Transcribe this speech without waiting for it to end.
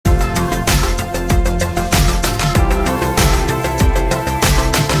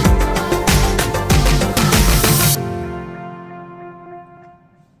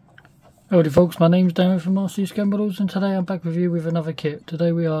Howdy folks, my name's Darren from RC Scambles, and today I'm back with you with another kit.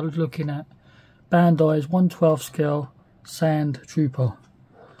 Today we are looking at Bandai's 1/12 scale Sandtrooper.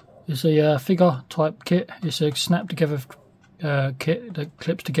 It's a figure type kit. It's a snap together kit that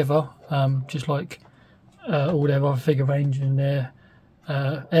clips together, just like all their other figure range in their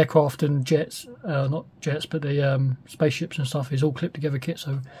aircraft and jets, not jets but the spaceships and stuff is all clipped together kit,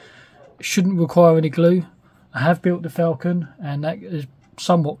 so it shouldn't require any glue. I have built the Falcon and that is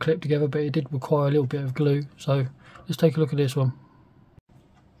somewhat clipped together, but it did require a little bit of glue. So let's take a look at this one.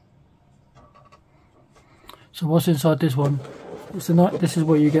 So what's inside this one? This is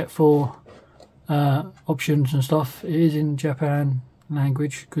what you get for options and stuff. It is in Japan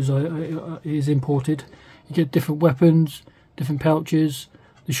language because it is imported. You get different weapons, different pouches.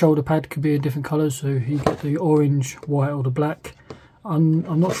 The shoulder pad could be in different colours, so you get the orange, white or the black.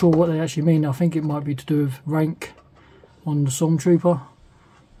 I'm not sure what they actually mean. I think it might be to do with rank on the Stormtrooper.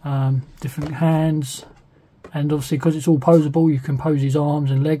 Different hands, and obviously because it's all posable you can pose his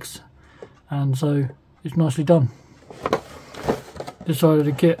arms and legs, and so it's nicely done. This side of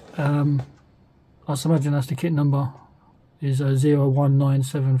the kit, I imagine that's the kit number, is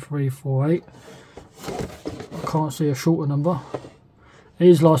 01974348. I can't see a shorter number. It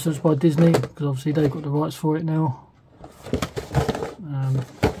is licensed by Disney because obviously they've got the rights for it now.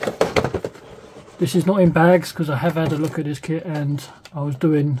 This is not in bags because I have had a look at this kit and I was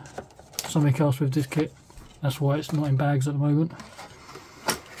doing something else with this kit. That's why it's not in bags at the moment.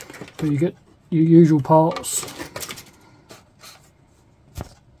 But you get your usual parts.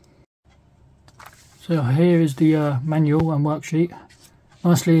 So here is the manual and worksheet.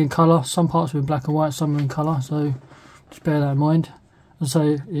 Nicely in colour. Some parts are in black and white, some are in colour, so just bear that in mind. And so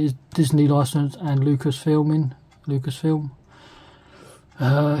it is Disney licensed and Lucasfilm.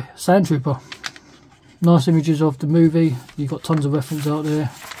 Sandtrooper. Nice images of the movie. You've got tons of reference out there.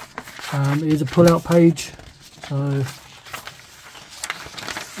 It is a pull-out page. So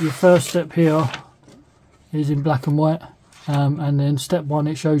your first step here is in black and white, and then step one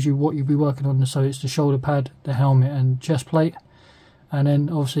it shows you what you'll be working on. So it's the shoulder pad, the helmet, and chest plate, and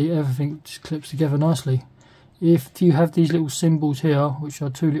then obviously everything just clips together nicely. If you have these little symbols here, which are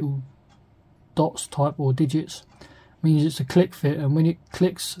two little dots type or digits, means it's a click fit, and when it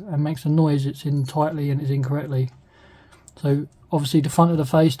clicks and makes a noise it's in tightly and it's incorrectly. So obviously the front of the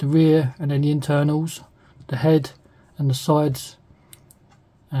face, the rear, and then the internals, the head and the sides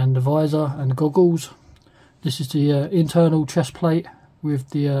and the visor and the goggles. This is the internal chest plate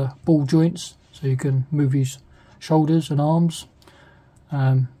with the ball joints, so you can move his shoulders and arms.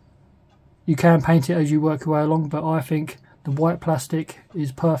 You can paint it as you work your way along, but I think the white plastic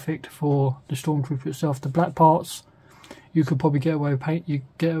is perfect for the Stormtrooper itself. The black parts you could probably get away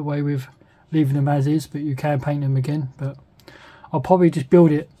with leaving them as is, but you can paint them again. But I'll probably just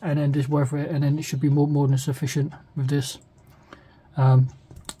build it and then just weather it, and then it should be more than sufficient with this. And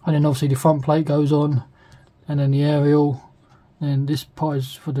then obviously the front plate goes on, and then the aerial, and this part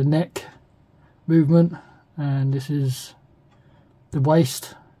is for the neck movement, and this is the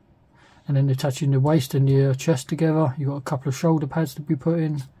waist, and then attaching the waist and your chest together. You've got a couple of shoulder pads to be put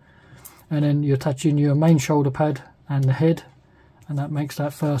in, and then you're attaching your main shoulder pad and the head, and that makes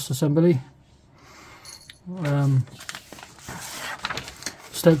that first assembly.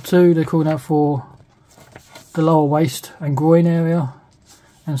 Step two, they're calling out for the lower waist and groin area,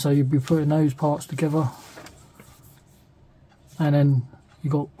 and so you'll be putting those parts together. And then you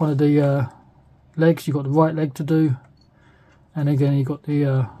got one of the legs, you've got the right leg to do, and again you've got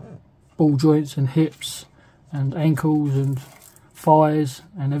the ball joints and hips and ankles and thighs,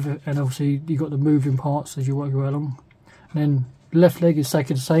 and obviously you've got the moving parts as you work your way along. And then the left leg is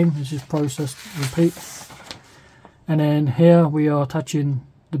exactly the same, it's just processed, repeat. And then here we are attaching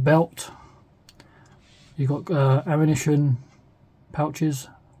the belt. You've got ammunition pouches,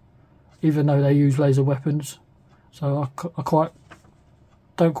 even though they use laser weapons, so I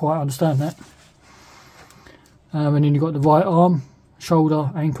don't quite understand that. And then you've got the right arm, shoulder,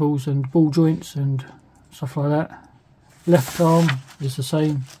 ankles and ball joints and stuff like that. Left arm is the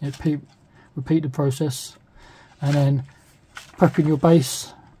same, repeat the process. And then prepping your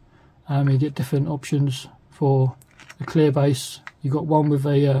base, you get different options for the clear base. You've got one with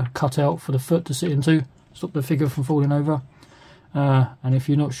a cutout for the foot to sit into, stop the figure from falling over. And if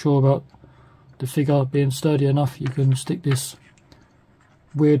you're not sure about the figure being sturdy enough, you can stick this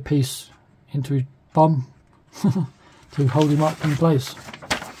weird piece into his bum to hold him up in place.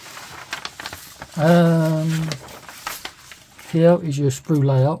 Here is your sprue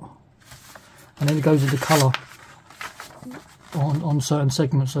layout, and then it goes into colour on certain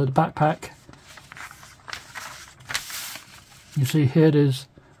segments. So the backpack, you see here there's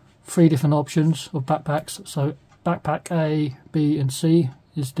 3 different options of backpacks. So backpack A, B and C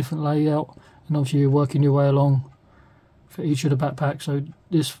is different layout, and obviously you're working your way along for each of the backpacks. So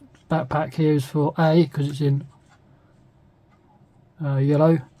this backpack here is for A because it's in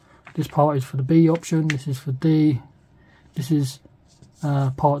yellow. This part is for the B option, this is for D, this is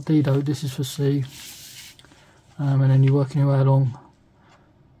part D though, this is for C, and then you're working your way along.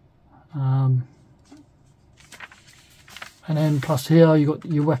 And then plus here you got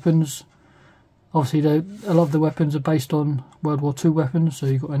your weapons. Obviously a lot of the weapons are based on World War II weapons, so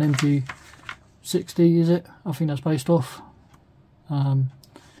you've got an MG60, is it? I think that's based off.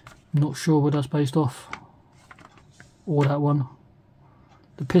 Not sure what that's based off, or that one.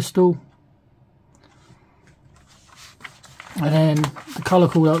 The pistol, and then the colour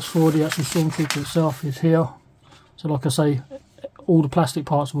callouts for the actual Stormtrooper itself is here. So like I say, all the plastic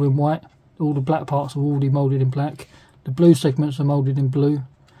parts are in white, all the black parts are already moulded in black, the blue segments are moulded in blue.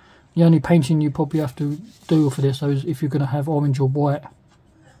 The only painting you probably have to do for this is if you're going to have orange or white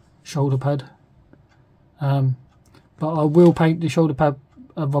shoulder pad, but I will paint the shoulder pad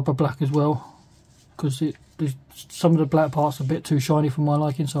rubber black as well, because some of the black parts are a bit too shiny for my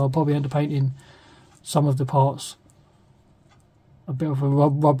liking, so I'll probably end up painting some of the parts a bit of a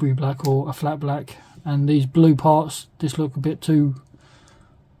rubbery black or a flat black, and these blue parts just look a bit too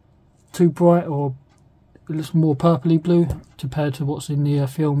bright, or it looks more purpley blue compared to what's in the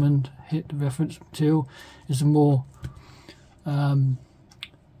film and hit the reference material. Is a more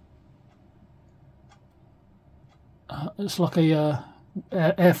it's like a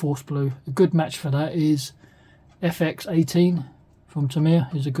Air Force blue. A good match for that is FX18 from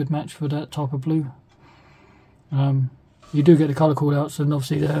Tamir, is a good match for that type of blue. You do get the colour callouts, and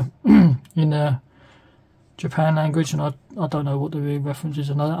obviously they're in Japan language, and I don't know what the reference is,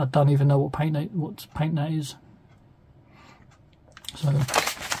 and I don't even know what paint that is. So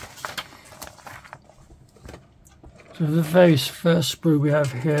the very first sprue we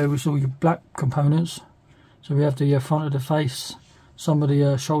have here is all your black components. So we have the front of the face, some of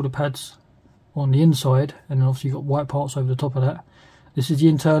the shoulder pads on the inside, and then obviously you've got white parts over the top of that. This is the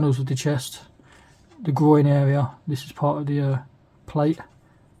internals of the chest, the groin area. This is part of the plate,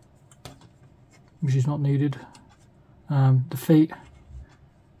 which is not needed. The feet,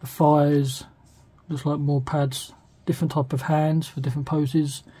 the thighs, looks like more pads, different type of hands for different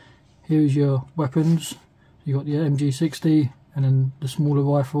poses. Here's your weapons. You got the MG60 and then the smaller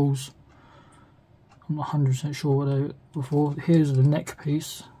rifles. I'm not 100% sure what they were for. Here's the neck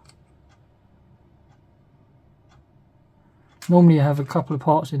piece. Normally you have a couple of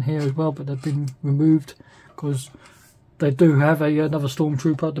parts in here as well, but they've been removed because they do have another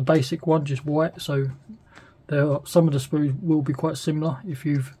Stormtrooper, the basic one, just white. So some of the sprues will be quite similar if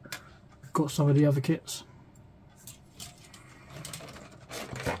you've got some of the other kits.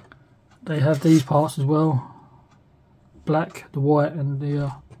 They have these parts as well, black, the white and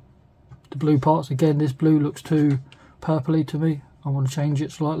the blue parts. Again, this blue looks too purpley to me. I want to change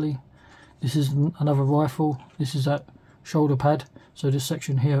it slightly. This is another rifle. This is that shoulder pad. So this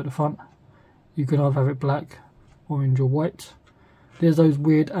section here at the front, you can either have it black, orange or white. There's those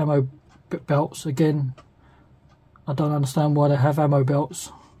weird ammo belts. Again, I don't understand why they have ammo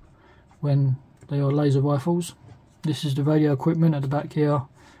belts when they are laser rifles. This is the radio equipment at the back here.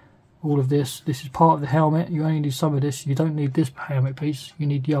 All of this is part of the helmet. You only need some of this. You don't need this helmet piece, you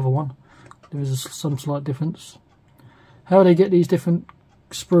need the other one. There is some slight difference. How they get these different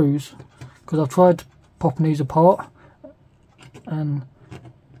sprues, because I've tried popping these apart and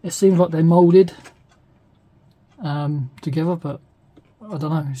it seems like they're moulded together, but I don't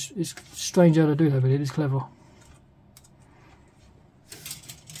know, it's strange how to do that, but it is clever.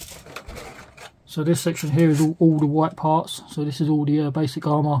 So this section here is all the white parts. So this is all the basic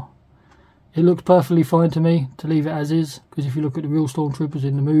armour. It looks perfectly fine to me to leave it as is, because if you look at the real Stormtroopers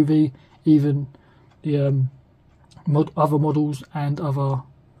in the movie, even the other models and other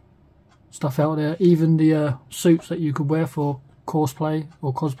stuff out there, even the suits that you could wear for cosplay,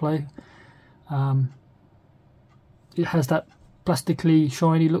 it has that plastically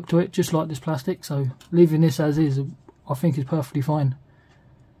shiny look to it, just like this plastic. So leaving this as is, I think, is perfectly fine.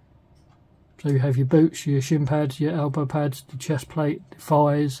 So you have your boots, your shin pads, your elbow pads, the chest plate, the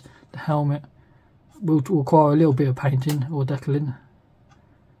thighs, the helmet. Will require a little bit of painting or decaling.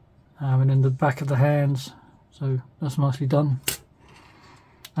 And then the back of the hands, so that's nicely done.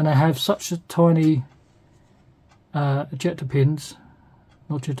 And they have such a tiny ejector pins,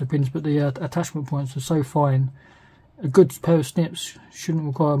 not ejector pins, but the attachment points are so fine. A good pair of snips shouldn't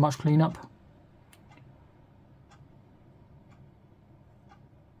require much cleanup.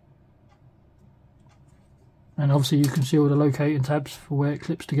 and obviously you can see all the locating tabs for where it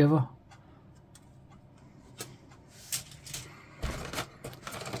clips together.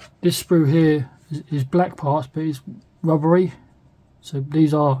 This sprue here is black parts, but it's rubbery, so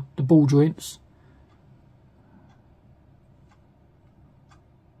these are the ball joints.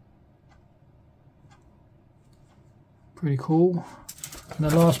 Pretty cool. And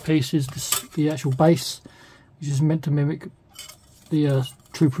the last piece is the actual base, which is meant to mimic the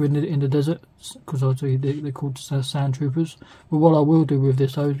trooper in the desert, because obviously they're called Sandtroopers. But what I will do with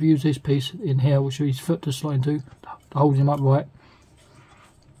this though is use this piece in here, which his foot to slot into, to hold him upright.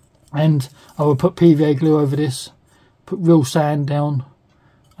 And I will put PVA glue over this, put real sand down,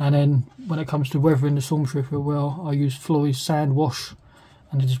 and then when it comes to weathering the Stormtrooper, well, I use Floyd's sand wash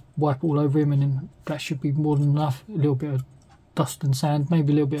and just wipe all over him, and then that should be more than enough. A little bit of dust and sand,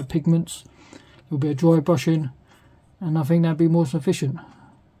 maybe a little bit of pigments, a little bit of dry brushing, and I think that'd be more sufficient.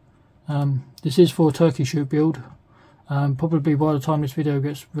 This is for a turkey shoot build. Probably by the time this video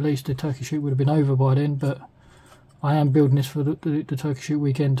gets released, the turkey shoot would have been over by then, but I am building this for the turkey shoot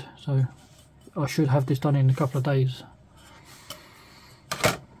weekend, so I should have this done in a couple of days.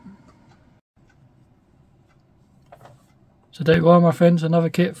 So there you are, my friends, another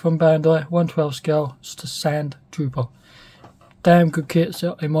kit from Bandai, 1/12 scale Sandtrooper. Damn good kits,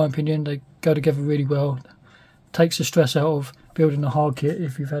 in my opinion. They go together really well. Takes the stress out of building a hard kit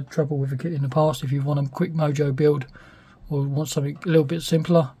if you've had trouble with a kit in the past. If you want a quick mojo build or want something a little bit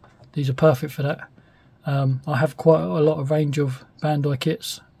simpler, these are perfect for that. I have quite a lot of range of Bandai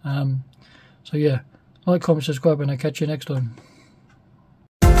kits. So yeah, like, comment, subscribe, and I'll catch you next time.